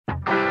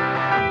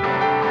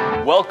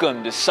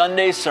Welcome to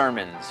Sunday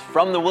Sermons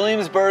from the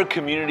Williamsburg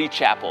Community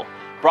Chapel,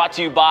 brought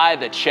to you by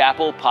the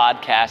Chapel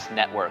Podcast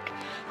Network.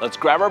 Let's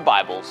grab our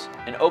Bibles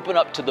and open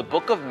up to the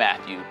book of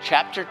Matthew,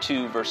 chapter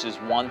 2, verses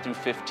 1 through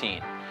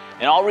 15.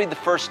 And I'll read the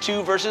first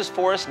two verses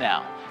for us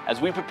now as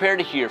we prepare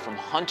to hear from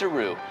Hunter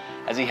Ruch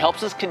as he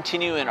helps us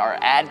continue in our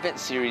Advent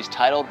series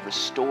titled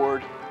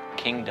Restored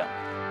Kingdom.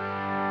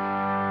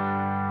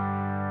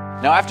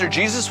 Now after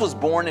Jesus was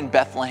born in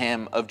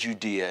Bethlehem of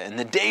Judea in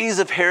the days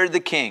of Herod the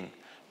king,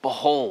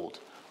 behold,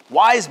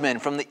 wise men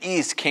from the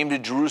east came to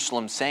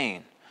Jerusalem,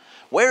 saying,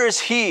 "Where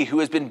is he who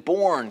has been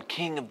born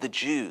King of the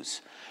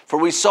Jews? For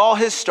we saw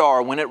his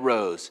star when it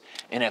rose,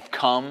 and have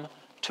come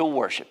to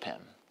worship him."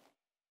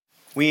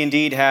 We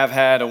indeed have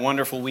had a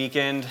wonderful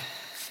weekend,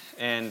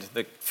 and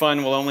the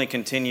fun will only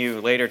continue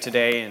later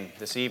today and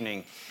this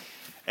evening.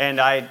 And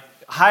I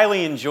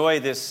highly enjoy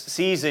this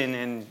season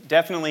and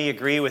definitely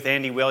agree with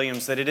Andy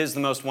Williams that it is the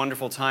most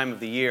wonderful time of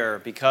the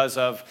year because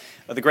of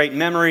the great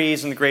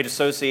memories and the great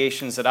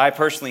associations that I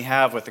personally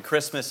have with the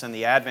Christmas and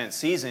the Advent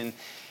season.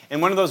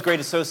 And one of those great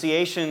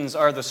associations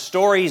are the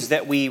stories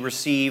that we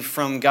receive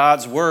from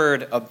God's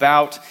Word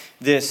about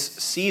this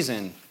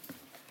season.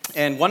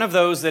 And one of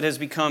those that has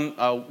become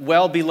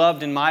well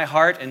beloved in my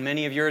heart and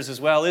many of yours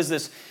as well is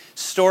this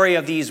story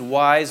of these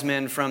wise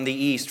men from the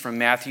east from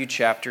Matthew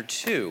chapter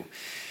 2.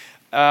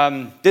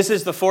 This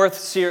is the fourth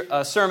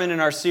sermon in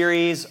our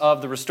series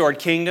of the Restored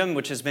Kingdom,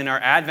 which has been our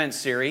Advent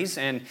series.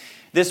 And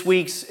this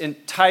week's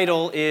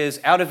title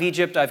is Out of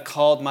Egypt I've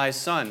Called My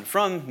Son,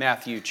 from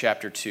Matthew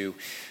chapter 2.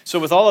 So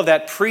with all of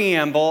that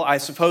preamble, I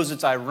suppose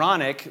it's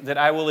ironic that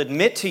I will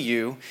admit to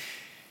you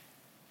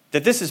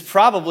that this is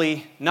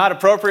probably not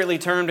appropriately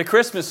termed a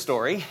Christmas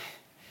story,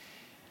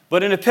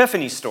 but an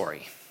Epiphany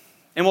story.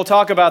 And we'll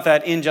talk about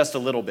that in just a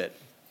little bit.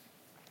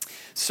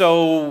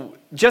 So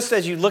just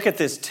as you look at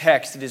this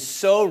text, it is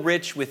so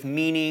rich with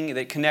meaning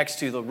that connects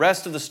to the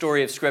rest of the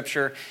story of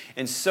Scripture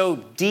and so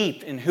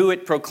deep in who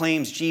it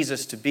proclaims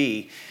Jesus to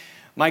be.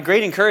 My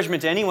great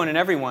encouragement to anyone and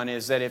everyone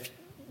is that if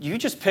you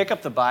just pick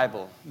up the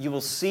Bible, you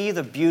will see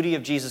the beauty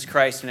of Jesus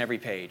Christ in every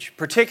page,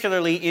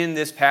 particularly in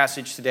this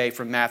passage today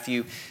from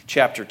Matthew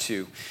chapter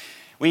 2.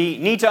 We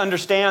need to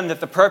understand that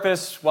the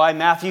purpose why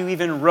Matthew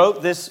even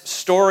wrote this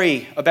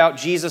story about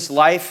Jesus'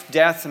 life,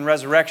 death, and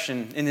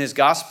resurrection in his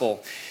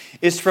gospel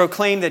is to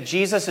proclaim that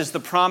Jesus is the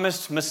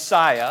promised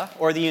Messiah,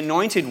 or the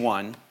anointed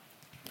one,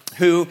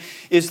 who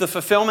is the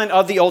fulfillment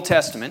of the Old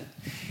Testament.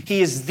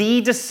 He is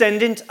the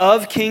descendant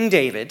of King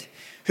David,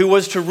 who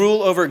was to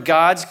rule over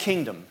God's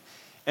kingdom.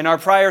 And our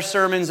prior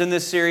sermons in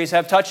this series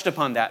have touched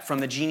upon that, from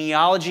the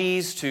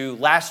genealogies to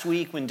last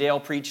week when Dale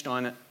preached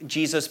on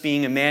Jesus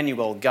being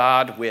Emmanuel,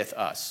 God with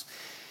us.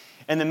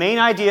 And the main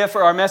idea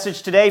for our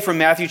message today from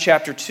Matthew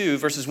chapter 2,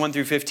 verses 1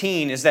 through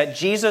 15, is that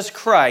Jesus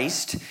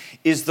Christ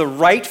is the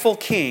rightful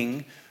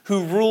king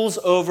who rules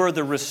over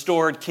the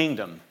restored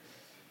kingdom.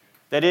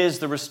 That is,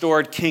 the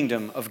restored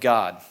kingdom of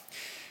God.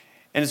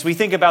 And as we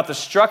think about the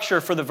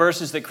structure for the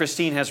verses that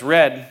Christine has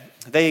read,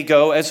 they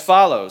go as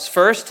follows.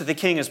 First, the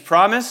king is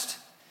promised.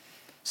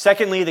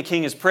 Secondly, the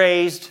king is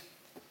praised.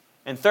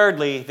 And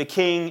thirdly, the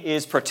king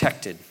is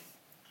protected.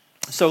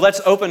 So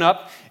let's open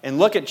up and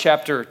look at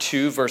chapter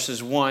 2,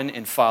 verses 1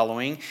 and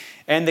following.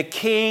 And the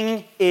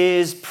king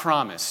is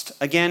promised.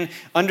 Again,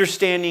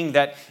 understanding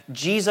that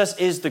Jesus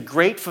is the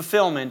great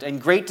fulfillment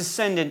and great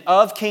descendant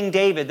of King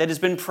David that has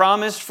been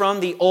promised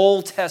from the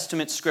Old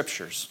Testament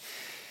scriptures.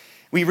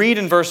 We read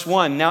in verse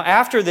 1, "Now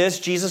after this,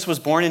 Jesus was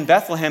born in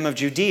Bethlehem of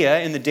Judea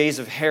in the days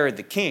of Herod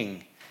the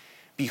king.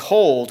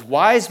 Behold,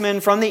 wise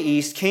men from the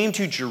east came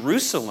to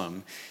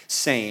Jerusalem,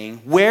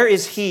 saying, 'Where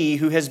is he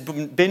who has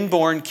been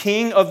born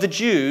King of the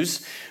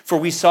Jews? For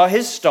we saw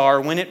his star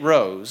when it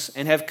rose,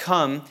 and have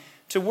come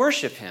to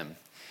worship him.'"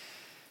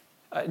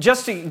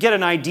 Just to get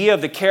an idea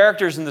of the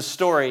characters in the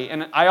story,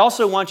 and I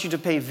also want you to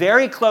pay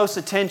very close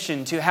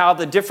attention to how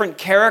the different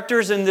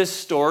characters in this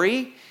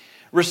story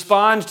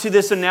respond to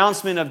this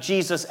announcement of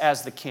Jesus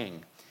as the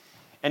king.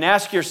 And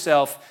ask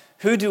yourself,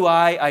 who do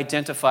I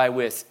identify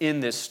with in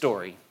this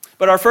story?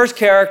 But our first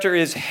character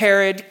is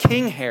Herod,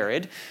 King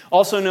Herod,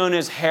 also known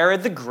as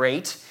Herod the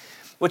Great.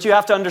 What you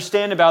have to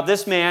understand about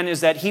this man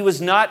is that he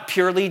was not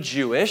purely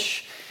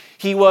Jewish.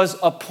 He was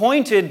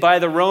appointed by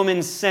the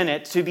Roman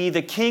Senate to be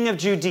the king of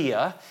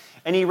Judea,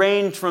 and he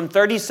reigned from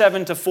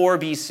 37 to 4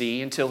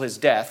 BC until his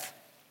death.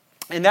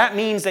 And that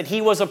means that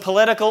he was a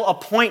political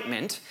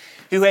appointment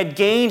who had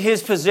gained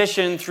his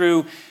position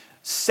through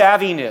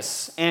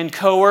savviness and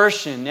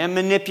coercion and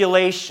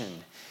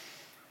manipulation.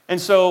 And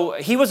so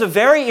he was a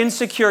very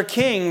insecure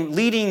king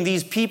leading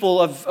these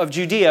people of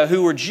Judea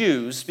who were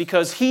Jews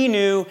because he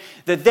knew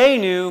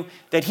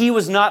that he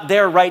was not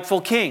their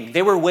rightful king.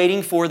 They were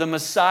waiting for the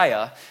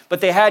Messiah,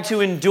 but they had to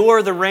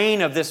endure the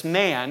reign of this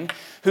man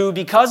who,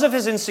 because of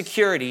his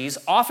insecurities,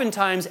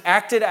 oftentimes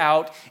acted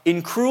out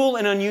in cruel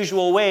and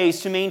unusual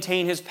ways to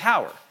maintain his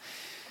power.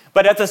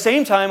 But at the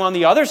same time, on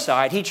the other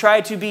side, he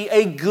tried to be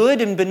a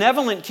good and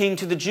benevolent king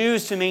to the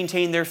Jews to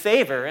maintain their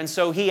favor. And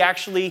so he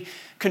actually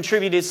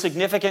contributed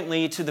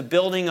significantly to the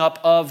building up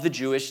of the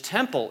Jewish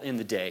temple in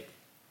the day.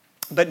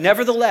 But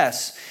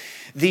nevertheless,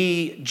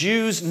 the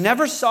Jews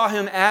never saw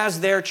him as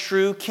their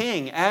true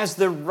king, as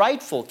the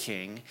rightful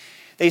king.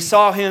 They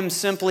saw him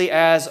simply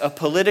as a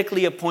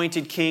politically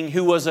appointed king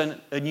who was a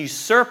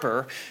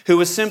usurper, who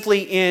was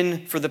simply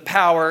in for the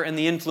power and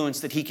the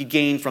influence that he could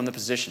gain from the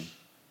position.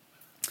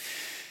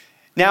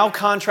 Now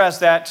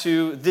contrast that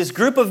to this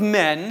group of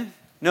men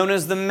known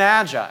as the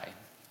Magi,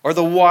 or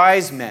the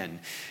wise men.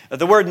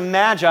 The word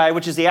magi,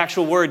 which is the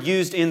actual word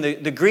used in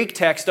the Greek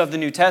text of the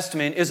New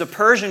Testament, is a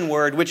Persian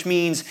word which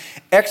means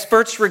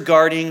experts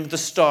regarding the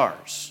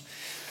stars.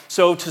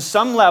 So to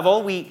some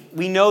level, we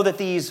know that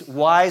these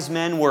wise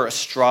men were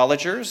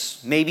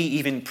astrologers, maybe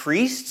even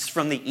priests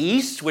from the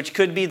east, which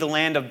could be the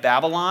land of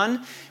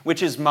Babylon,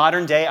 which is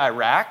modern-day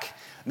Iraq,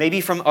 maybe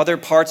from other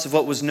parts of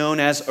what was known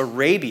as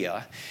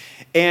Arabia.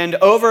 And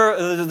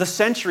over the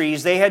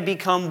centuries, they had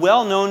become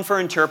well known for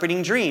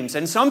interpreting dreams.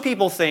 And some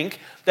people think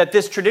that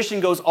this tradition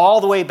goes all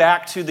the way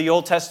back to the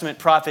Old Testament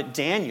prophet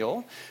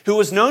Daniel, who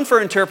was known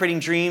for interpreting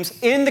dreams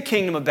in the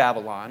kingdom of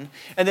Babylon,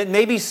 and that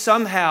maybe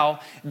somehow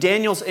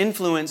Daniel's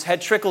influence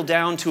had trickled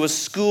down to a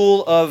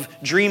school of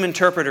dream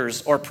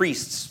interpreters or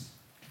priests.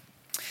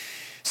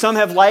 Some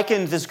have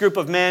likened this group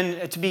of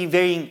men to be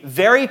very,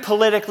 very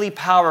politically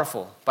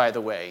powerful, by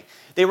the way.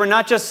 They were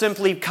not just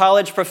simply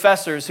college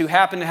professors who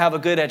happened to have a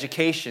good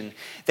education.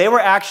 They were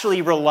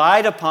actually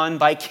relied upon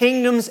by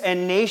kingdoms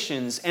and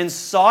nations and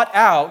sought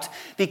out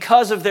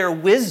because of their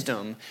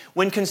wisdom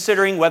when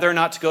considering whether or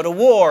not to go to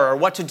war or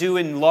what to do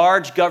in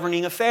large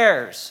governing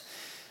affairs.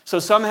 So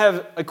some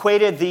have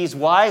equated these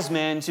wise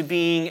men to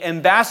being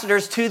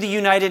ambassadors to the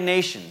United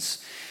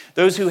Nations,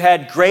 those who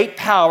had great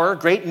power,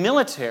 great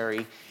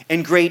military,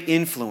 and great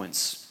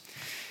influence.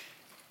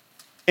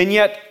 And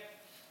yet,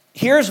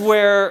 here's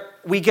where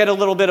we get a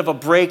little bit of a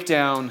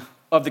breakdown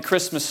of the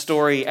Christmas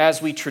story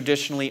as we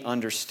traditionally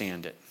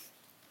understand it.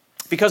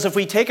 Because if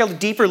we take a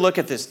deeper look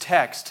at this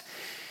text,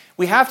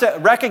 we have to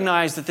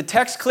recognize that the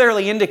text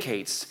clearly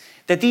indicates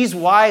that these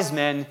wise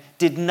men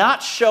did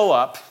not show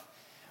up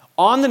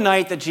on the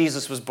night that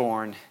Jesus was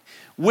born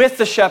with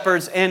the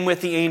shepherds and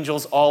with the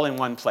angels all in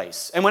one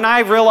place. And when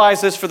I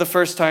realized this for the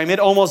first time, it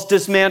almost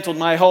dismantled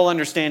my whole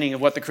understanding of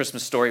what the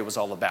Christmas story was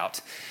all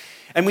about.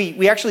 And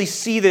we actually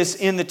see this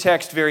in the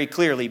text very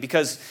clearly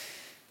because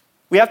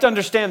we have to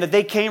understand that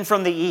they came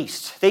from the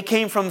east. They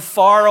came from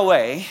far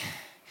away,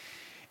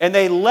 and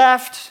they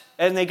left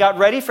and they got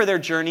ready for their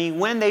journey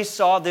when they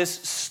saw this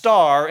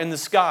star in the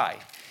sky.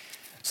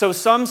 So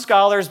some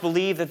scholars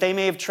believe that they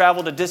may have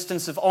traveled a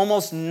distance of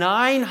almost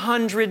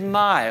 900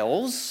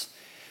 miles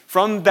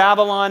from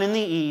Babylon in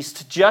the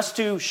east just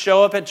to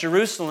show up at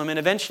Jerusalem and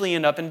eventually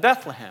end up in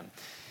Bethlehem.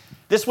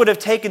 This would have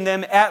taken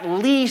them at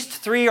least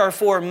 3 or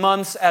 4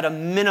 months at a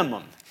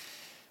minimum.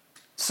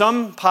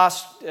 Some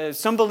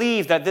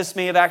believe that this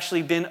may have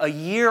actually been a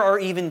year or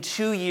even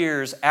 2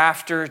 years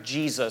after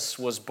Jesus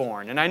was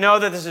born. And I know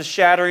that this is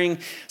shattering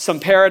some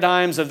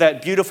paradigms of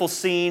that beautiful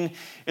scene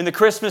in the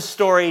Christmas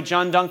story.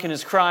 John Duncan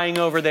is crying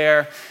over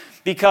there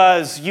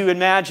because you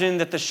imagine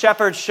that the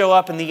shepherds show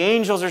up and the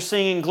angels are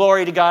singing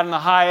glory to God in the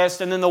highest,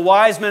 and then the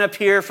wise men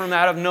appear from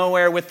out of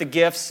nowhere with the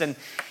gifts, and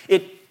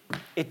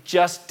it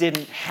just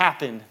didn't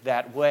happen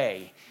that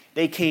way.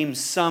 They came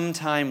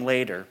sometime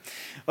later.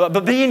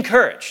 But be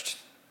encouraged.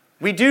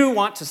 We do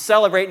want to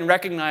celebrate and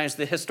recognize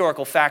the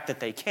historical fact that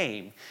they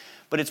came,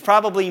 but it's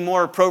probably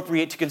more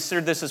appropriate to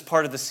consider this as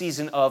part of the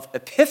season of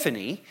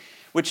Epiphany,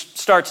 which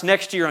starts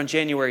next year on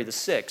January the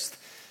 6th,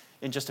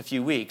 in just a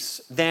few weeks,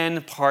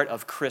 than part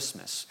of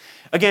Christmas.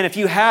 Again, if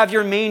you have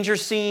your manger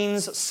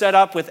scenes set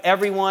up with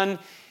everyone,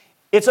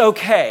 it's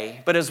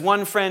okay, but as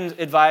one friend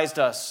advised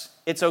us,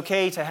 it's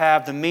okay to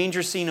have the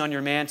manger scene on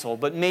your mantle,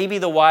 but maybe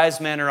the wise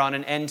men are on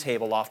an end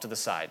table off to the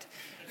side,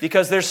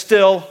 because they're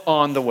still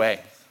on the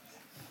way.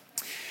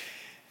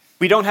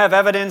 We don't have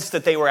evidence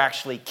that they were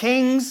actually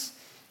kings.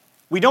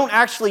 We don't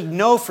actually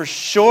know for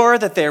sure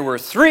that there were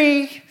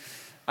 3.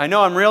 I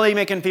know I'm really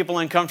making people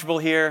uncomfortable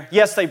here.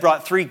 Yes, they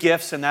brought 3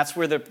 gifts, and that's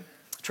where the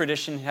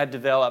tradition had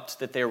developed,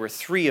 that there were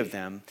 3 of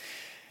them.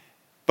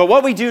 But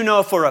what we do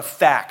know for a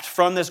fact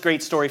from this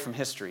great story from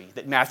history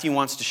that Matthew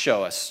wants to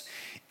show us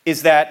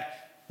is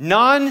that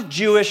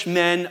non-Jewish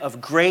men of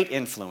great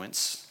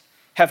influence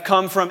have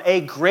come from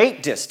a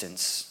great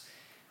distance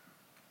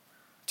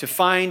to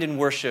find and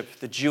worship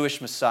the Jewish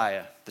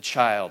Messiah, the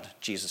child,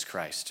 Jesus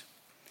Christ.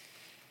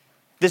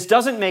 This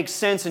doesn't make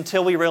sense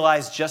until we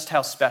realize just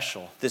how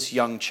special this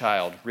young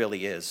child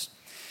really is.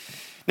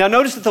 Now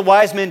notice that the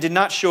wise men did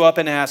not show up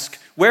and ask,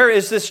 "Where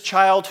is this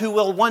child who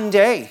will one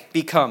day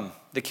become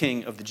the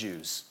King of the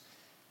Jews?"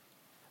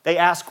 They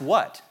ask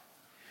what?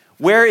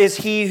 Where is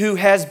he who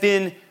has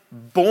been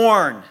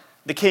born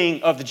the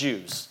King of the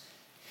Jews?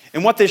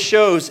 And what this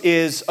shows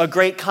is a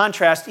great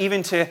contrast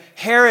even to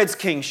Herod's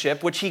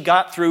kingship, which he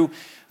got through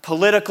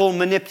political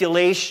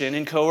manipulation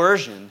and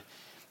coercion,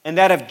 and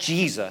that of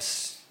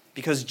Jesus,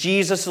 because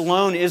Jesus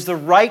alone is the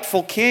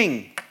rightful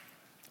king.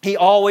 He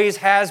always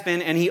has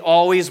been and he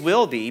always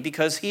will be,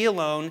 because he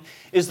alone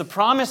is the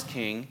promised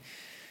king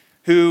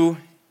who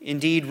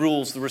indeed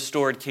rules the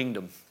restored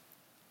kingdom.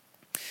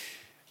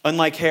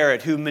 unlike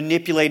Herod, who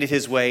manipulated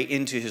his way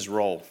into his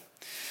role.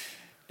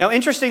 Now,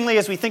 interestingly,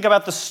 as we think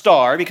about the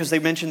star, because they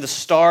mentioned the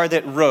star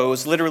that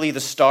rose, literally the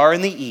star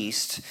in the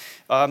east,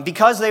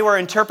 because they were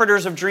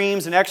interpreters of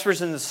dreams and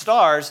experts in the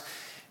stars,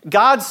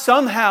 God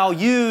somehow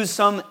used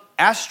some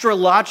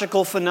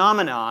astrological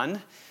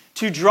phenomenon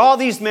to draw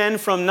these men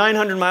from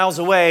 900 miles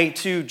away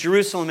to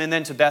Jerusalem and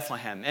then to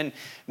Bethlehem. And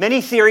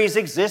many theories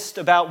exist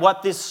about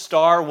what this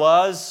star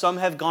was. Some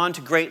have gone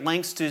to great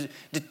lengths to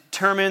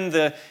determine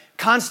the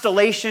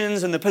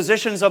constellations and the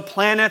positions of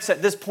planets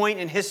at this point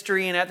in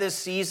history and at this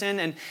season.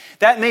 And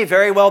that may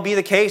very well be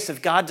the case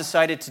if God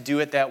decided to do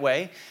it that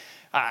way.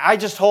 I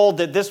just hold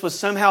that this was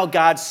somehow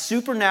God's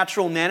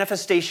supernatural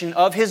manifestation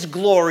of his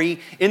glory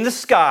in the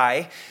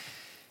sky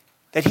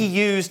that he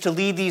used to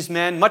lead these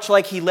men, much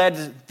like he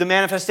led the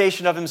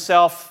manifestation of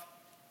himself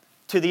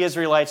to the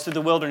Israelites through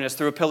the wilderness,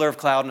 through a pillar of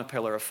cloud and a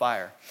pillar of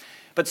fire.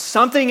 But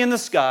something in the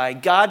sky,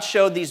 God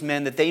showed these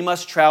men that they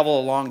must travel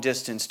a long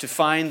distance to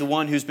find the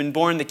one who's been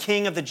born the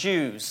King of the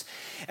Jews.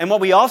 And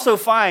what we also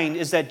find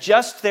is that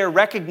just their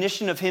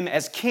recognition of him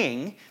as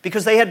king,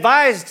 because they had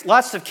advised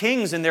lots of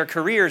kings in their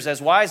careers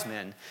as wise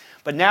men,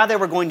 but now they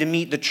were going to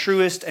meet the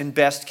truest and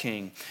best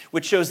king,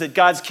 which shows that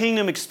God's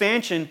kingdom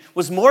expansion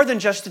was more than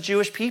just the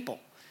Jewish people,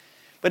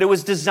 but it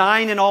was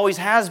designed and always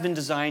has been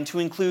designed to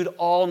include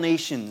all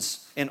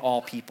nations and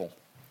all people.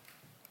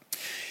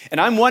 And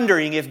I'm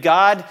wondering if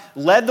God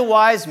led the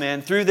wise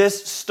men through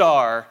this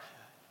star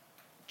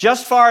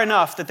just far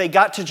enough that they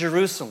got to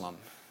Jerusalem.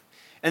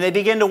 And they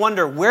began to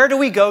wonder, where do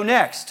we go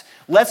next?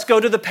 Let's go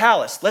to the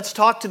palace. Let's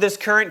talk to this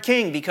current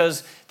king,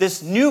 because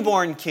this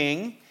newborn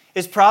king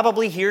is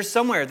probably here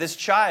somewhere, this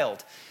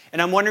child.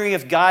 And I'm wondering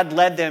if God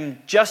led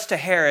them just to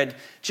Herod,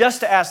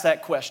 just to ask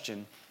that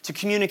question, to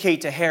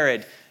communicate to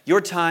Herod,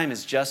 your time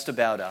is just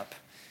about up.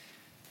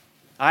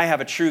 I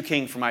have a true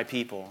king for my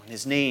people, and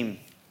his name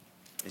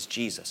is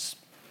Jesus.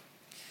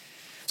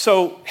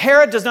 So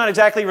Herod does not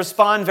exactly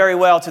respond very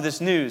well to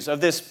this news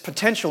of this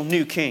potential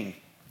new king.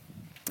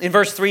 In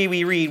verse 3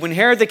 we read, when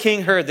Herod the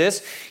king heard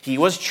this, he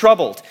was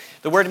troubled.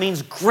 The word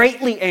means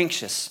greatly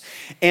anxious,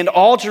 and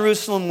all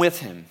Jerusalem with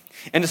him.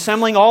 And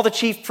assembling all the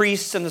chief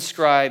priests and the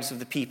scribes of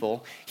the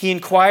people, he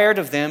inquired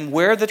of them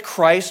where the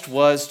Christ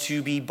was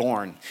to be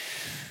born.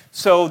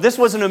 So this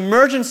was an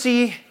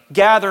emergency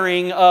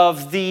gathering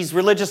of these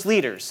religious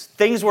leaders.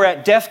 Things were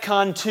at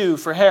DEFCON 2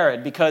 for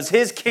Herod because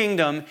his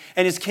kingdom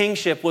and his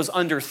kingship was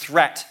under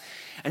threat.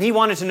 And he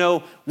wanted to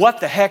know what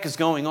the heck is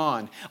going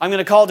on. I'm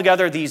going to call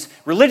together these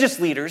religious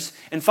leaders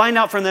and find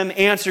out from them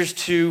answers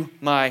to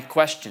my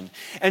question.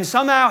 And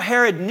somehow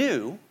Herod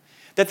knew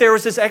that there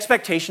was this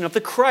expectation of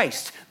the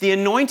Christ, the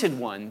anointed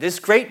one, this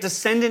great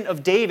descendant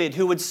of David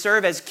who would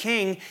serve as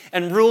king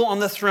and rule on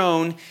the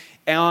throne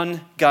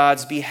on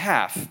God's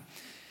behalf.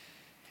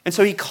 And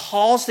so he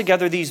calls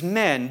together these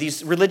men,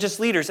 these religious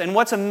leaders. And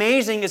what's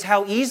amazing is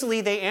how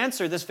easily they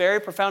answer this very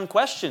profound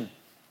question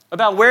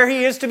about where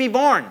he is to be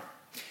born.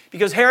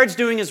 Because Herod's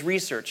doing his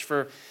research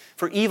for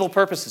evil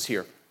purposes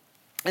here.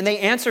 And they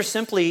answer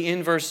simply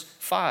in verse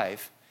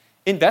 5,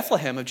 in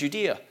Bethlehem of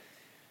Judea.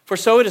 For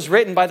so it is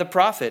written by the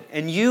prophet,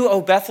 and you, O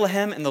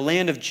Bethlehem, in the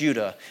land of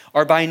Judah,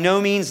 are by no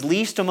means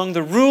least among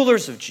the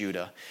rulers of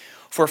Judah.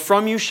 For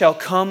from you shall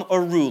come a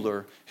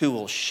ruler who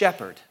will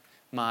shepherd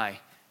my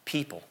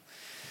people.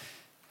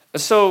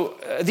 So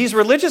these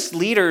religious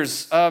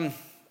leaders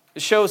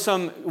show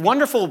some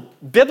wonderful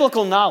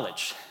biblical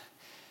knowledge,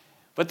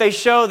 but they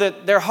show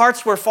that their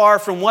hearts were far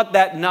from what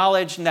that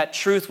knowledge and that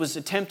truth was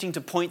attempting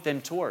to point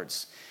them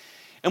towards.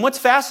 And what's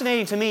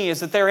fascinating to me is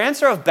that their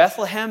answer of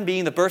Bethlehem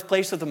being the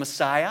birthplace of the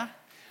Messiah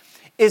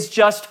is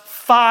just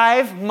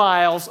 5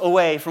 miles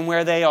away from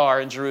where they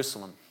are in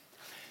Jerusalem.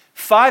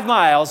 5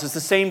 miles is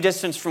the same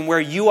distance from where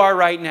you are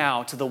right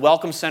now to the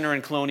Welcome Center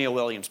in Colonial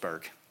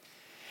Williamsburg.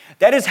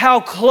 That is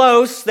how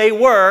close they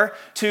were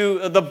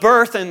to the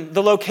birth and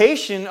the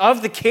location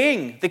of the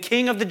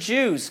king of the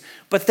Jews.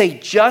 But they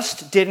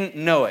just didn't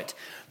know it.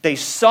 They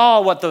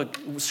saw what the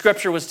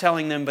scripture was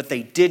telling them, but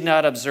they did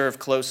not observe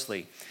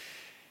closely.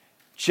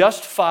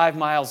 Just 5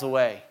 miles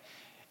away.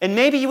 And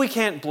maybe we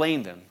can't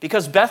blame them,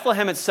 because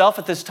Bethlehem itself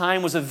at this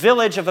time was a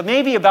village of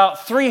maybe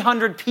about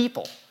 300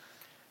 people.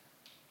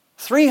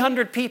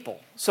 300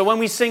 people. So when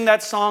we sing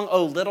that song,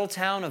 "O Little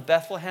Town of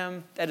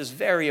Bethlehem," that is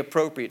very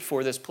appropriate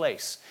for this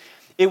place.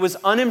 It was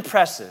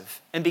unimpressive,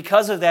 and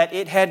because of that,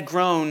 it had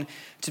grown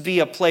to be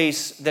a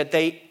place that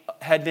they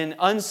had been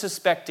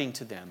unsuspecting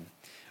to them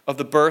of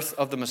the birth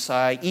of the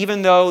Messiah,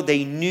 even though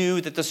they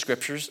knew that the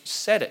scriptures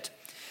said it.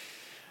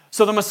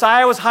 So the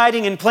Messiah was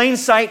hiding in plain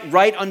sight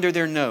right under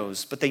their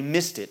nose, but they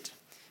missed it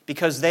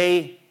because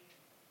they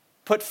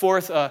put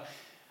forth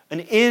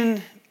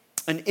an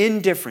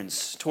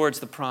indifference towards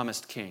the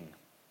promised king.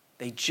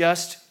 They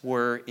just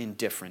were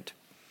indifferent.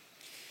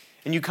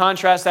 And you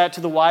contrast that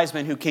to the wise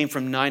men who came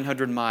from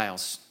 900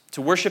 miles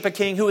to worship a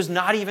king who was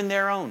not even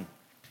their own.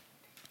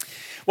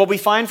 What we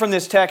find from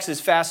this text is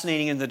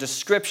fascinating in the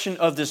description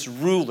of this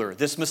ruler,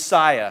 this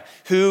Messiah,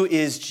 who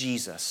is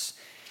Jesus,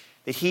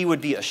 that he would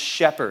be a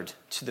shepherd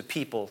to the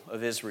people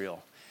of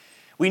Israel.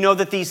 We know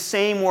that these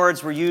same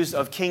words were used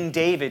of King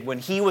David when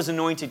he was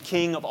anointed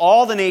king of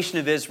all the nation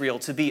of Israel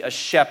to be a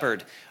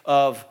shepherd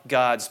of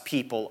God's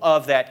people,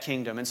 of that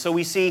kingdom. And so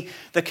we see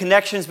the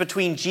connections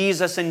between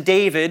Jesus and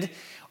David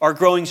are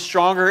growing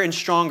stronger and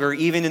stronger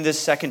even in this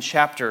second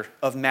chapter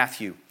of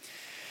Matthew.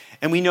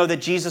 And we know that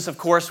Jesus, of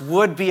course,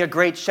 would be a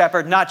great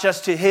shepherd, not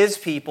just to his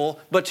people,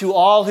 but to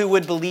all who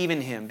would believe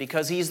in him,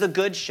 because he's the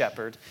good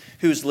shepherd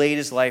who's laid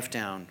his life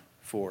down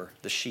for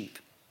the sheep.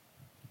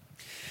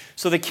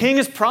 So the king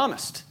is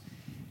promised,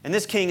 and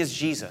this king is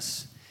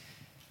Jesus.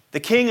 The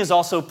king is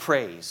also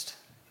praised.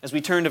 As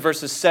we turn to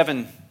verses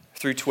 7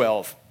 through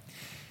 12,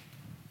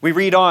 we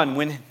read on,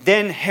 when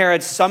then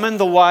Herod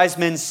summoned the wise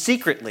men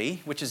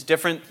secretly, which is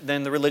different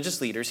than the religious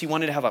leaders. He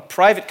wanted to have a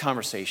private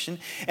conversation,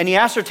 and he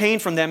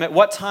ascertained from them at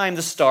what time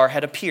the star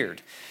had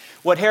appeared.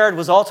 What Herod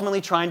was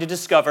ultimately trying to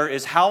discover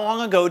is, how long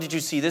ago did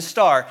you see this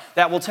star?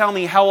 That will tell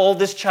me how old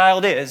this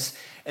child is.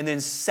 And then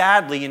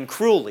sadly and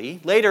cruelly,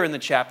 later in the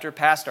chapter,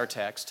 past our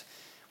text,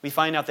 we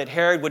find out that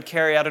Herod would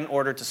carry out an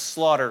order to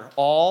slaughter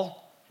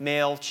all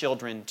male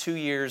children 2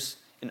 years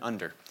and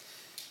under,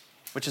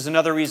 which is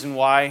another reason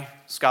why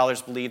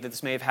scholars believe that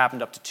this may have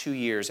happened up to 2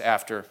 years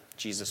after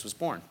Jesus was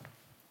born.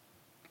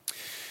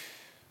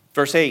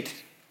 Verse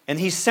 8, and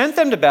he sent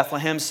them to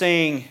Bethlehem,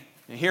 saying,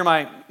 hear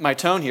my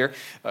tone here,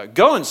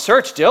 go and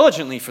search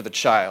diligently for the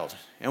child,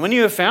 and when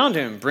you have found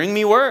him, bring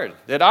me word,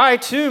 that I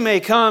too may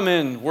come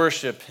and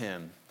worship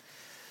him.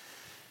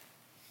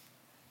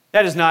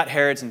 That is not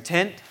Herod's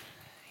intent.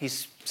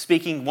 He's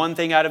speaking one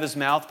thing out of his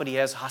mouth, but he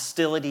has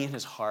hostility in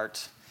his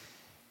heart.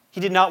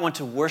 He did not want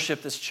to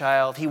worship this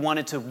child. He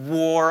wanted to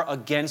war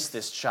against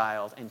this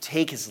child and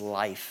take his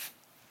life.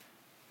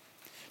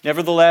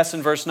 Nevertheless,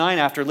 in verse 9,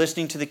 after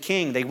listening to the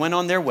king, they went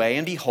on their way,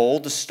 and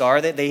behold, the star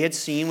that they had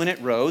seen when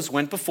it rose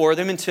went before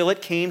them until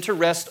it came to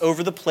rest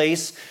over the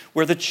place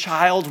where the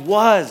child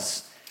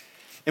was.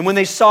 And when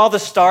they saw the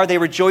star, they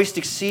rejoiced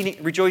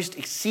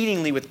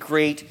exceedingly with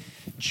great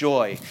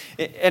joy.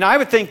 And I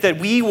would think that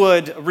we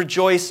would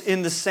rejoice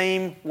in the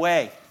same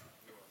way.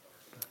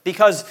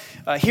 Because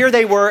here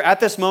they were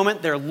at this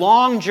moment, their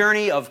long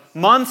journey of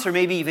months or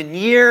maybe even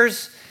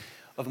years,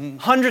 of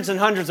hundreds and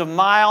hundreds of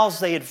miles,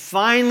 they had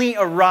finally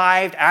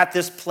arrived at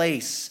this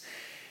place.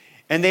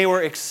 And they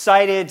were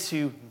excited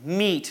to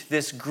meet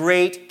this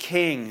great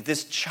king,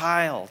 this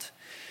child.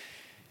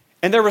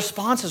 And their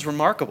response is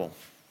remarkable.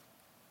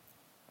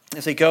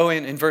 As they go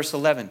in verse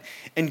 11,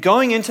 and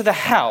going into the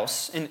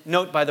house, and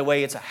note, by the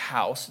way, it's a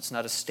house, it's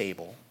not a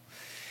stable.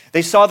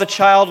 They saw the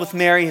child with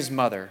Mary, his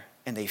mother,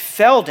 and they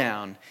fell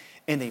down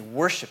and they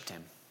worshiped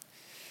him.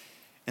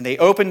 And they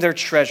opened their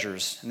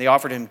treasures, and they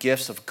offered him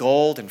gifts of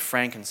gold and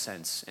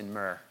frankincense and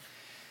myrrh.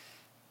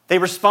 They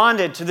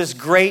responded to this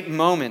great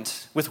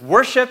moment with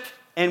worship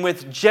and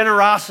with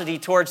generosity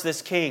towards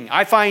this king.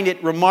 I find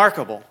it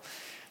remarkable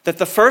that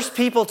the first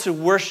people to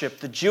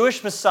worship the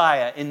Jewish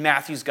Messiah in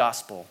Matthew's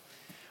gospel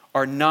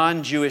are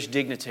non-Jewish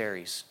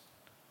dignitaries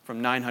from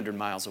 900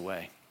 miles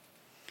away.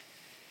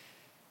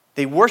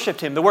 They worshiped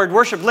him. The word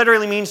worship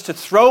literally means to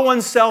throw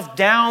oneself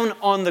down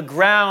on the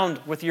ground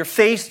with your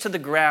face to the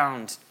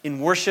ground in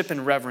worship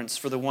and reverence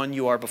for the one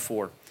you are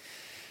before.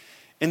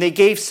 And they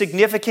gave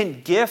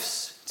significant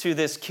gifts to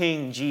this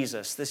King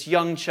Jesus, this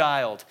young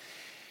child.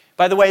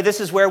 By the way,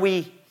 this is where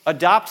we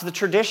adopt the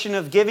tradition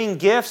of giving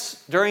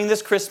gifts during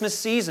this Christmas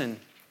season,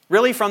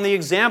 really from the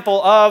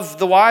example of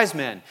the wise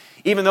men,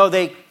 even though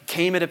they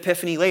came at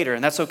Epiphany later,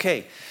 and that's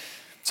okay.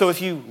 So if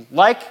you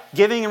like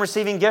giving and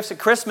receiving gifts at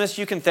Christmas,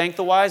 you can thank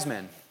the wise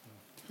men.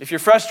 If you're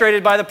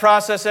frustrated by the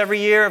process every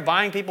year of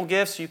buying people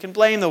gifts, you can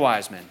blame the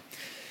wise men.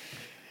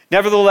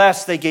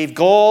 Nevertheless, they gave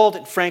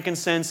gold,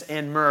 frankincense,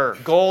 and myrrh.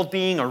 Gold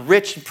being a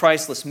rich and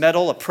priceless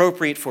metal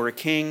appropriate for a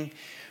king.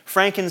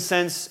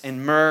 Frankincense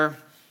and myrrh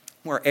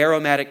were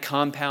aromatic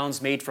compounds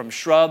made from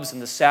shrubs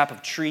and the sap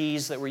of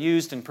trees that were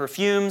used in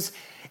perfumes,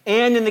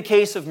 and in the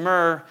case of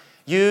myrrh,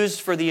 used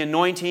for the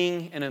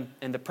anointing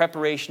and the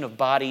preparation of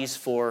bodies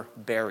for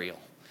burial.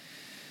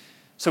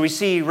 So we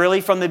see really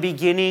from the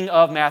beginning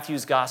of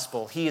Matthew's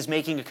gospel, he is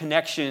making a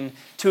connection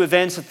to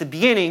events at the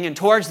beginning and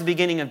towards the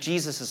beginning of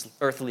Jesus'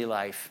 earthly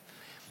life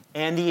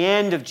and the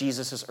end of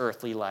Jesus'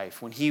 earthly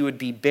life, when he would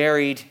be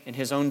buried and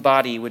his own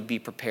body would be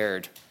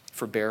prepared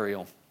for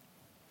burial.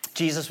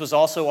 Jesus was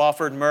also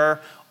offered myrrh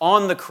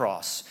on the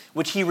cross,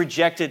 which he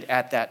rejected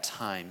at that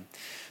time.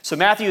 So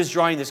Matthew is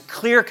drawing this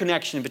clear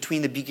connection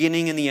between the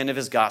beginning and the end of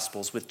his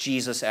Gospels with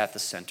Jesus at the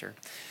center.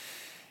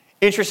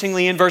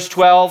 Interestingly, in verse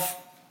 12,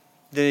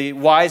 the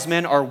wise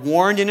men are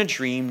warned in a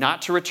dream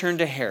not to return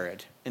to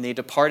Herod, and they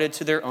departed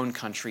to their own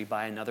country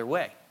by another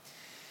way.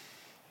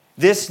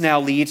 This now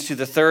leads to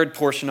the third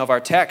portion of our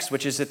text,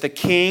 which is that the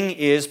king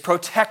is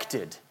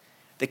protected.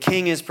 The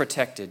king is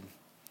protected.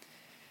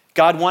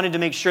 God wanted to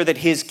make sure that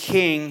his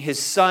king, his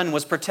son,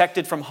 was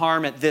protected from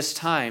harm at this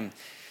time,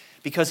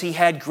 because he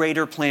had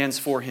greater plans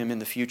for him in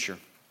the future.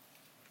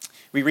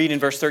 We read in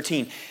verse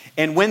 13,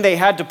 "And when they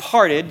had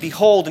departed,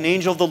 behold, an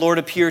angel of the Lord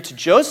appeared to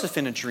Joseph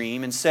in a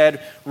dream and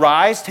said,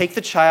 'Rise, take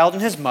the child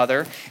and his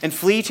mother, and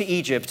flee to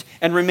Egypt,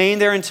 and remain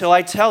there until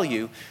I tell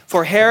you.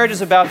 For Herod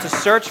is about to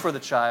search for the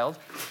child.'"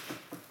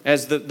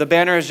 As the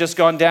banner has just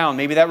gone down,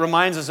 maybe that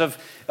reminds us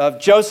of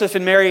Joseph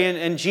and Mary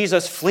and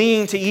Jesus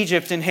fleeing to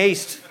Egypt in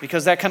haste,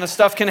 because that kind of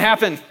stuff can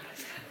happen.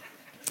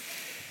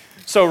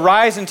 "So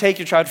rise and take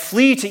your child,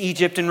 flee to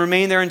Egypt, and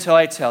remain there until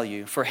I tell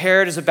you. For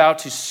Herod is about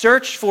to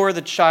search for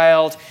the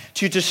child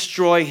to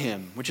destroy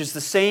him," which is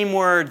the same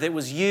word that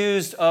was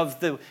used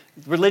of the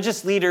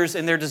religious leaders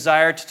in their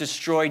desire to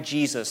destroy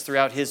Jesus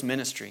throughout his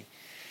ministry.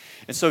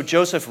 "And so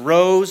Joseph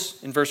rose,"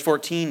 in verse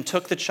 14,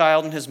 "took the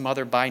child and his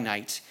mother by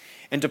night,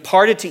 and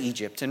departed to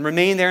Egypt, and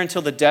remained there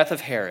until the death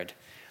of Herod.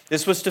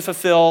 This was to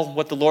fulfill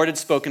what the Lord had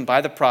spoken by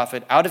the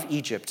prophet, 'Out of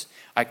Egypt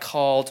I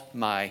called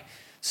my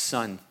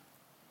son.'"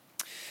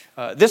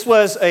 This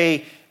was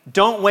a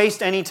don't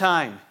waste any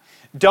time.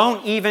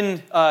 Don't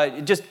even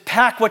just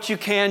pack what you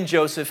can,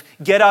 Joseph.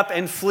 Get up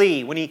and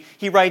flee. When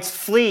he writes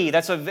flee,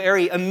 that's a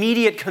very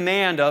immediate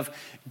command of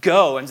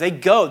go. And they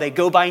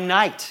go by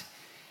night.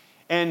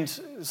 And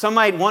some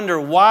might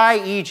wonder, why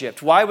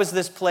Egypt? Why was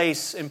this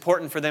place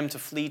important for them to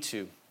flee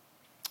to?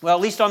 Well,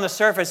 at least on the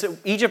surface,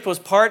 Egypt was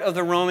part of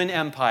the Roman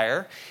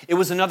Empire. It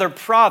was another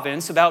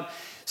province, about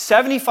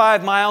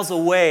 75 miles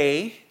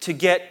away to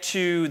get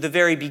to the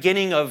very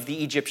beginning of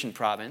the Egyptian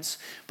province.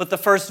 But the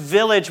first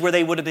village where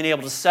they would have been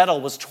able to settle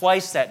was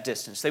twice that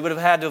distance. They would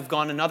have had to have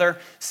gone another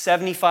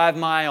 75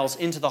 miles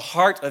into the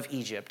heart of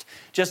Egypt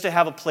just to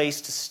have a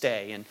place to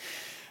stay.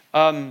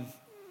 And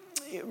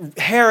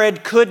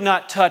Herod could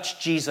not touch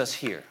Jesus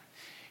here.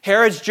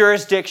 Herod's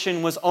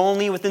jurisdiction was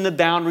only within the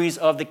boundaries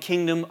of the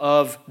kingdom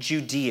of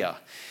Judea.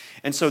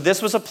 And so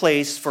this was a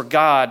place for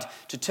God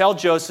to tell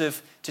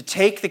Joseph to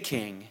take the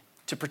king,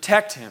 to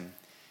protect him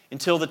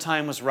until the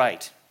time was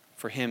right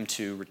for him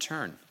to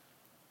return.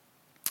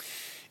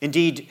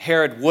 Indeed,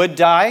 Herod would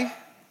die,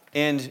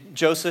 and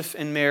Joseph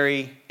and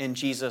Mary and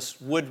Jesus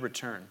would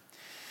return.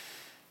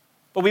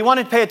 But we want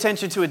to pay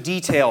attention to a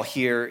detail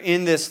here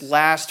in this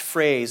last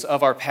phrase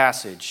of our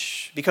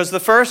passage, because the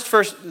first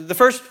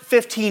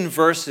 15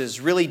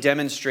 verses really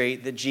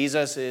demonstrate that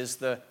Jesus is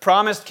the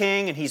promised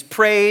king, and he's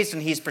praised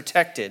and he's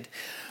protected.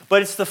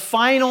 But it's the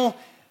final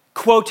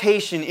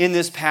quotation in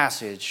this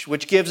passage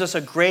which gives us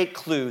a great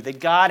clue that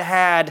God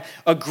had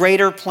a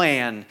greater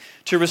plan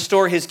to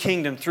restore his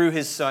kingdom through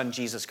his son,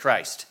 Jesus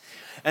Christ.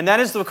 And that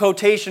is the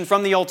quotation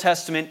from the Old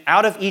Testament,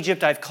 "Out of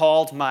Egypt I've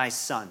called my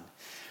son."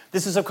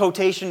 This is a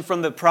quotation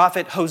from the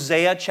prophet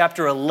Hosea,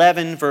 chapter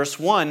 11, verse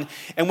 1.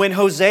 And when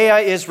Hosea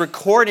is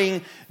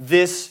recording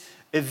this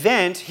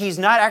event, he's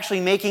not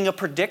actually making a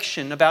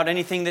prediction about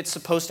anything that's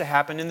supposed to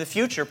happen in the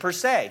future, per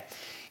se.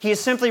 He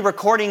is simply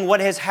recording what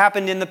has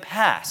happened in the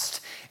past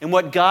and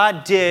what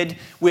God did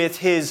with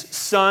his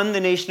son, the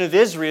nation of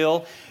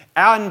Israel,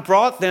 and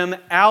brought them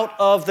out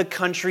of the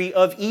country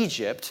of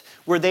Egypt,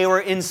 where they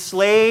were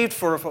enslaved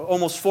for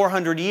almost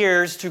 400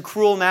 years to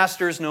cruel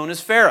masters known as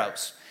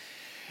pharaohs.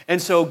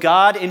 And so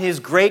God, in his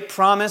great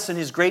promise and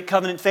his great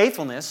covenant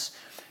faithfulness,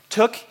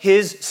 took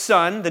his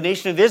son, the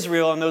nation of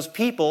Israel, and those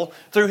people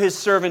through his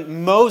servant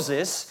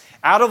Moses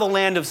out of a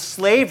land of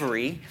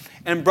slavery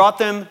and brought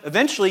them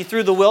eventually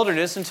through the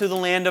wilderness into the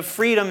land of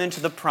freedom, into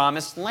the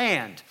promised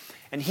land.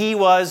 And he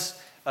was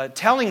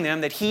telling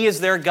them that he is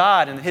their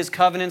God and that his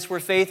covenants were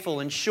faithful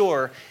and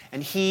sure,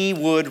 and he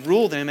would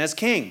rule them as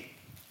king.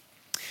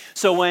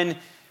 So when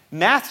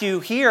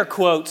Matthew here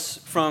quotes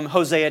from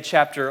Hosea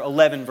chapter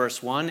 11,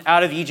 verse 1,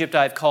 "Out of Egypt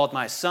I have called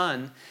my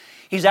son,"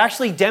 he's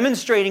actually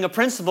demonstrating a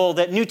principle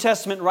that New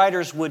Testament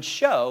writers would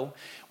show,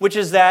 which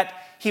is that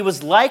he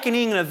was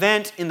likening an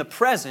event in the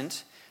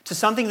present to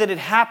something that had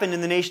happened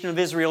in the nation of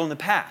Israel in the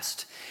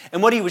past.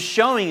 And what he was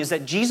showing is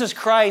that Jesus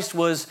Christ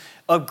was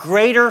a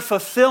greater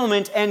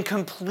fulfillment and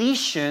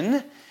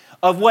completion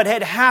of what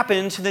had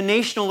happened to the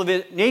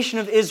nation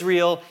of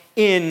Israel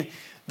in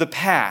the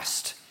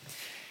past.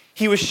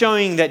 He was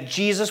showing that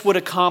Jesus would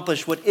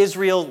accomplish what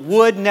Israel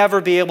would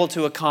never be able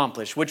to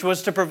accomplish, which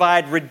was to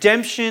provide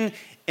redemption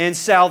and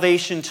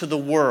salvation to the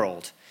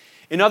world.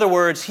 In other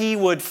words, he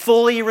would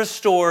fully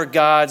restore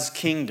God's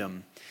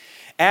kingdom.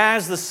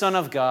 As the Son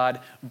of God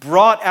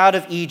brought out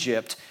of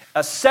Egypt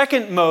a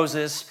second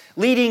Moses,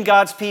 leading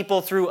God's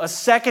people through a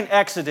second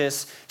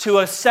Exodus to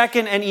a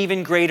second and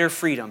even greater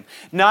freedom.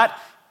 Not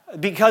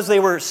because they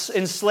were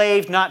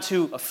enslaved not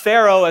to a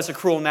Pharaoh as a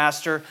cruel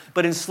master,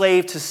 but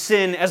enslaved to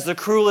sin as the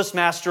cruelest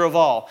master of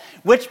all,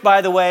 which,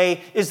 by the way,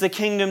 is the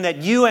kingdom that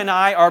you and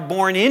I are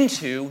born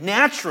into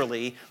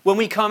naturally when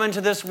we come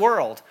into this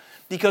world,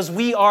 because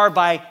we are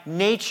by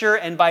nature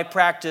and by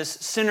practice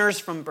sinners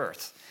from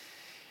birth.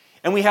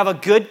 And we have a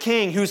good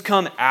king who's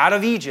come out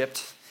of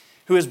Egypt,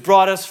 who has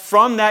brought us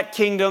from that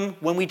kingdom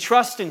when we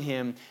trust in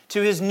him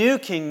to his new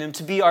kingdom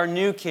to be our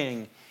new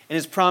king, and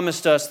has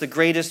promised us the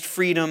greatest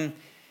freedom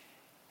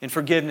and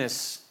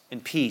forgiveness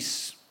and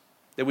peace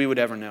that we would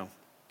ever know.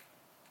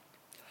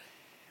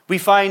 We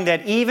find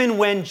that even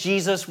when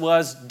Jesus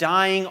was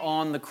dying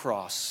on the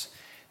cross,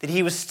 that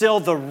he was still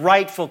the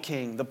rightful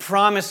king, the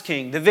promised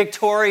king, the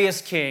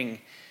victorious king,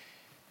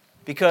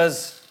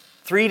 because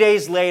 3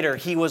 days later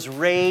he was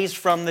raised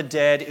from the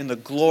dead in the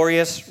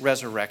glorious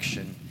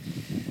resurrection,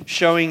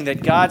 showing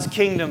that God's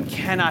kingdom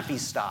cannot be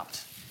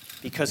stopped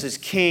because his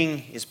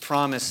king is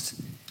promised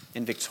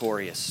and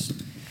victorious.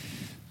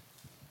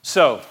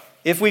 So,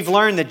 if we've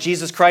learned that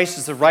Jesus Christ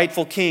is the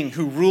rightful king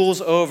who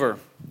rules over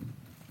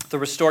the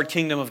restored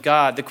kingdom of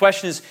God, the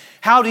question is,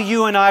 how do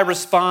you and I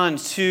respond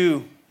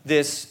to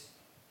this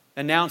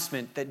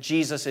announcement that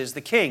Jesus is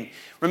the king?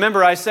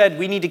 Remember, I said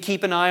we need to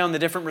keep an eye on the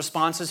different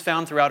responses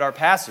found throughout our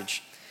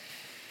passage.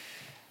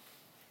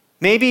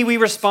 Maybe we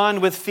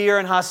respond with fear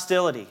and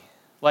hostility,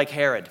 like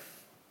Herod.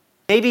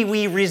 Maybe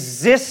we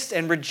resist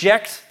and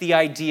reject the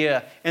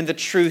idea and the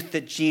truth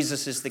that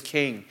Jesus is the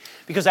king.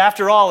 Because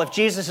after all, if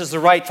Jesus is the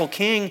rightful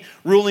king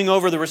ruling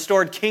over the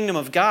restored kingdom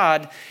of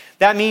God,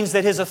 that means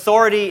that his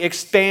authority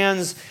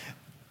expands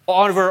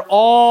over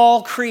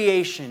all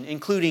creation,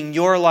 including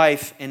your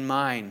life and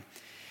mine.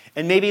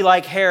 And maybe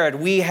like Herod,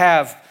 we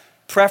have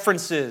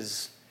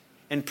preferences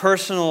and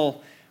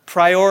personal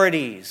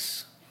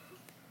priorities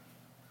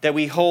that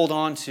we hold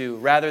on to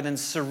rather than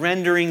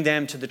surrendering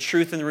them to the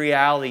truth and the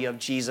reality of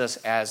Jesus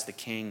as the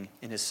king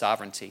in his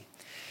sovereignty.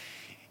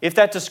 If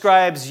that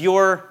describes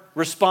your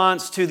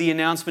response to the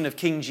announcement of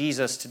King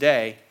Jesus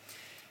today,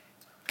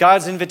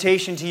 God's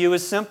invitation to you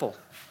is simple.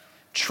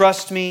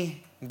 Trust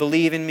me,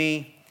 believe in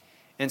me,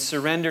 and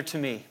surrender to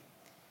me,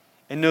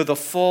 and know the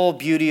full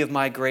beauty of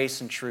my grace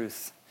and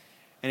truth,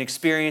 and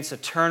experience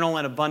eternal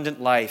and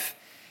abundant life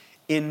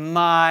in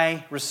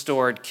my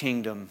restored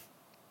kingdom.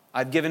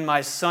 I've given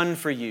my son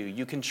for you.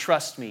 You can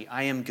trust me.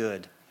 I am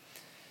good.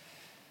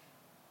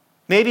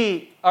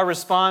 Maybe our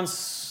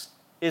response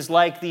is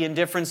like the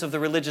indifference of the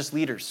religious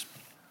leaders.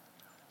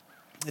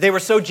 They were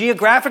so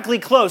geographically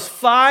close,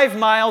 5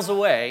 miles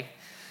away,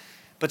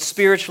 but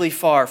spiritually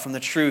far from the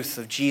truth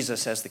of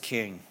Jesus as the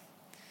king.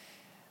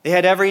 They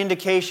had every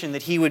indication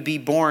that he would be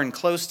born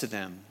close to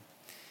them,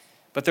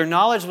 but their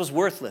knowledge was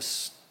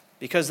worthless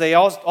because they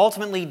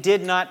ultimately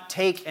did not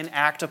take and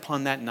act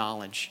upon that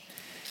knowledge.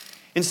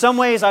 In some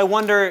ways, I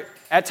wonder,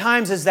 at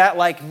times, is that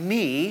like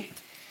me,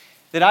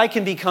 that I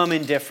can become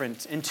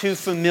indifferent and too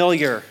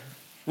familiar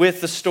with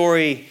the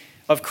story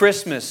of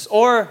Christmas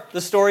or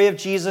the story of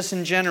Jesus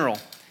in general?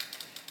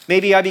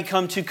 Maybe I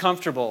become too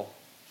comfortable.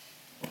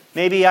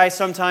 Maybe I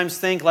sometimes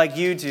think like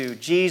you do,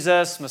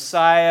 Jesus,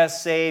 Messiah,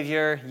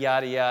 Savior,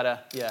 yada,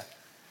 yada, yeah.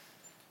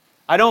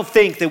 I don't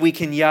think that we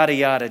can yada,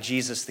 yada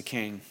Jesus the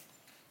King.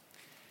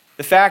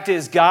 The fact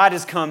is, God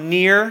has come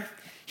near.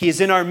 He is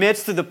in our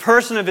midst through the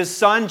person of his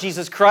Son,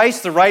 Jesus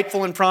Christ, the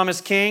rightful and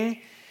promised King.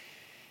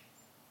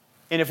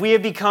 And if we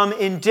have become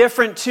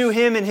indifferent to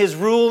him and his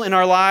rule in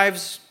our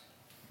lives,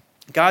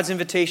 God's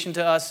invitation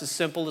to us is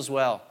simple as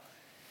well.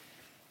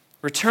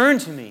 Return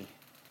to me.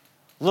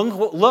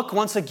 Look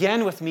once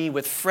again with me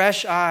with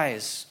fresh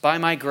eyes by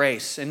my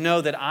grace, and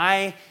know that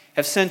I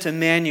have sent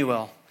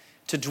Emmanuel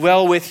to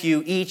dwell with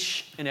you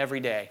each and every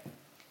day.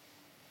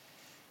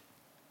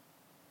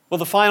 Well,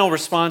 the final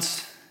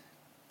response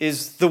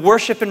is the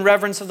worship and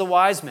reverence of the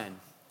wise men.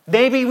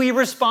 Maybe we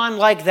respond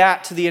like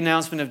that to the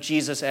announcement of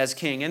Jesus as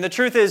king. And the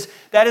truth is,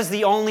 that is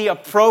the only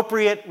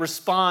appropriate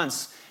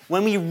response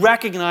when we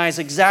recognize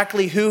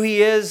exactly who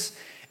he is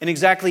and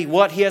exactly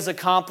what he has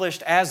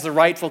accomplished as the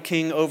rightful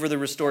king over the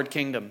restored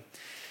kingdom.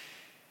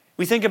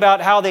 We think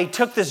about how they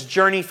took this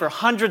journey for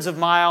hundreds of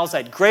miles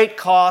at great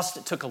cost.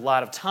 It took a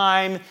lot of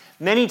time.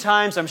 Many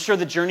times, I'm sure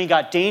the journey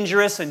got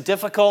dangerous and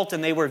difficult,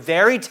 and they were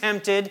very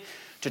tempted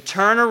to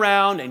turn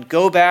around and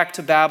go back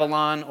to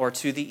Babylon or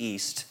to the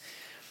east.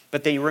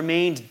 But they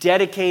remained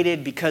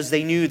dedicated because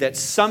they knew that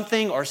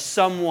something or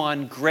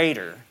someone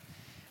greater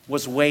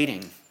was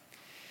waiting.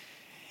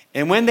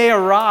 And when they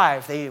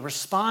arrive, they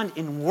respond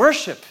in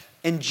worship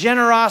and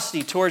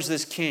generosity towards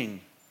this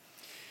king.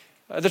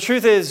 The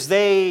truth is,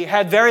 they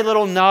had very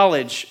little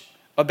knowledge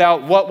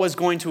about what was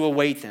going to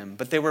await them,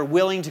 but they were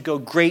willing to go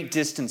great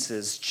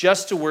distances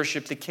just to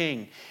worship the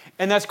king.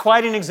 And that's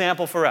quite an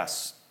example for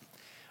us.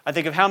 I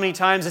think of how many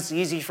times it's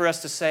easy for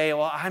us to say,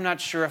 well, I'm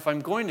not sure if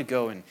I'm going to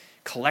go and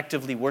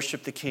collectively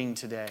worship the king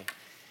today.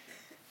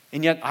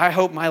 And yet, I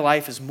hope my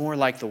life is more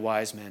like the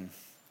wise men.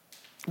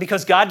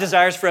 Because God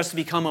desires for us to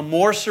become a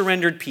more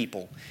surrendered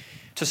people,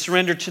 to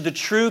surrender to the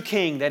true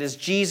king, that is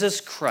Jesus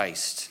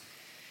Christ.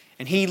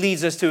 And he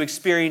leads us to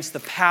experience the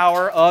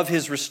power of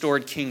his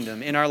restored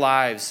kingdom in our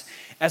lives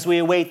as we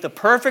await the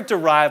perfect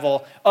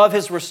arrival of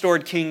his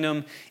restored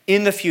kingdom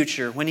in the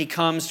future when he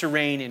comes to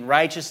reign in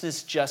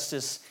righteousness,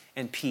 justice,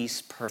 and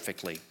peace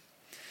perfectly.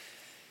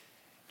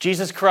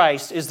 Jesus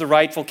Christ is the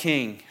rightful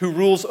king who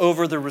rules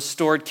over the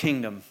restored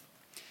kingdom.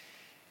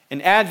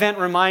 And Advent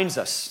reminds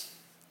us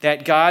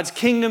that God's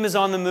kingdom is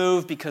on the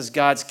move because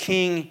God's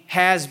king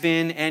has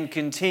been and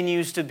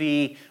continues to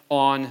be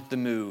on the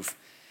move.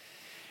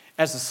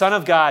 As the Son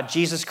of God,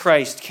 Jesus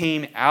Christ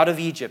came out of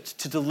Egypt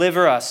to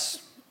deliver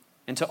us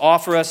and to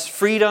offer us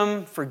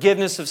freedom,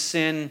 forgiveness of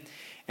sin,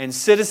 and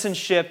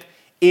citizenship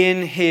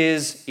in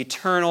his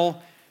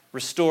eternal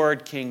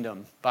restored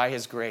kingdom by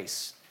his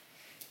grace.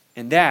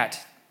 And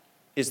that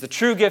is the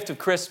true gift of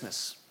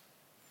Christmas,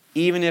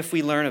 even if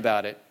we learn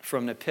about it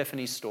from an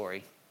Epiphany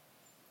story.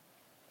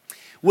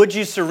 Would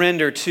you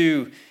surrender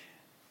to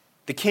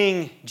the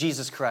King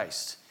Jesus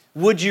Christ?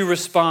 Would you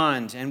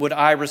respond, and would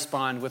I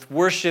respond with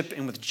worship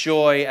and with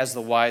joy as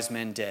the wise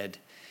men did?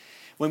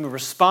 When we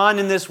respond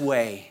in this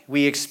way,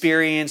 we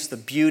experience the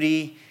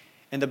beauty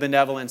and the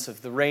benevolence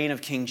of the reign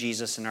of King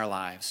Jesus in our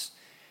lives,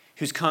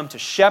 who's come to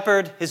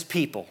shepherd his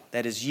people,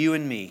 that is you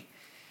and me,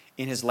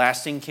 in his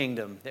lasting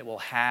kingdom that will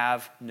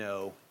have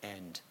no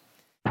end.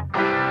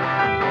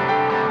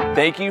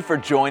 Thank you for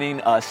joining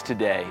us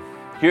today.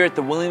 Here at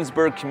the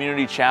Williamsburg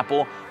Community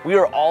Chapel, we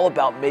are all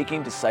about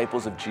making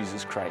disciples of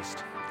Jesus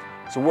Christ.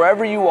 So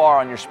wherever you are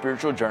on your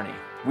spiritual journey,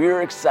 we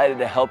are excited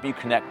to help you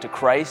connect to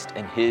Christ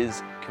and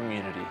his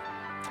community.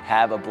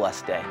 Have a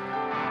blessed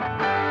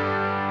day.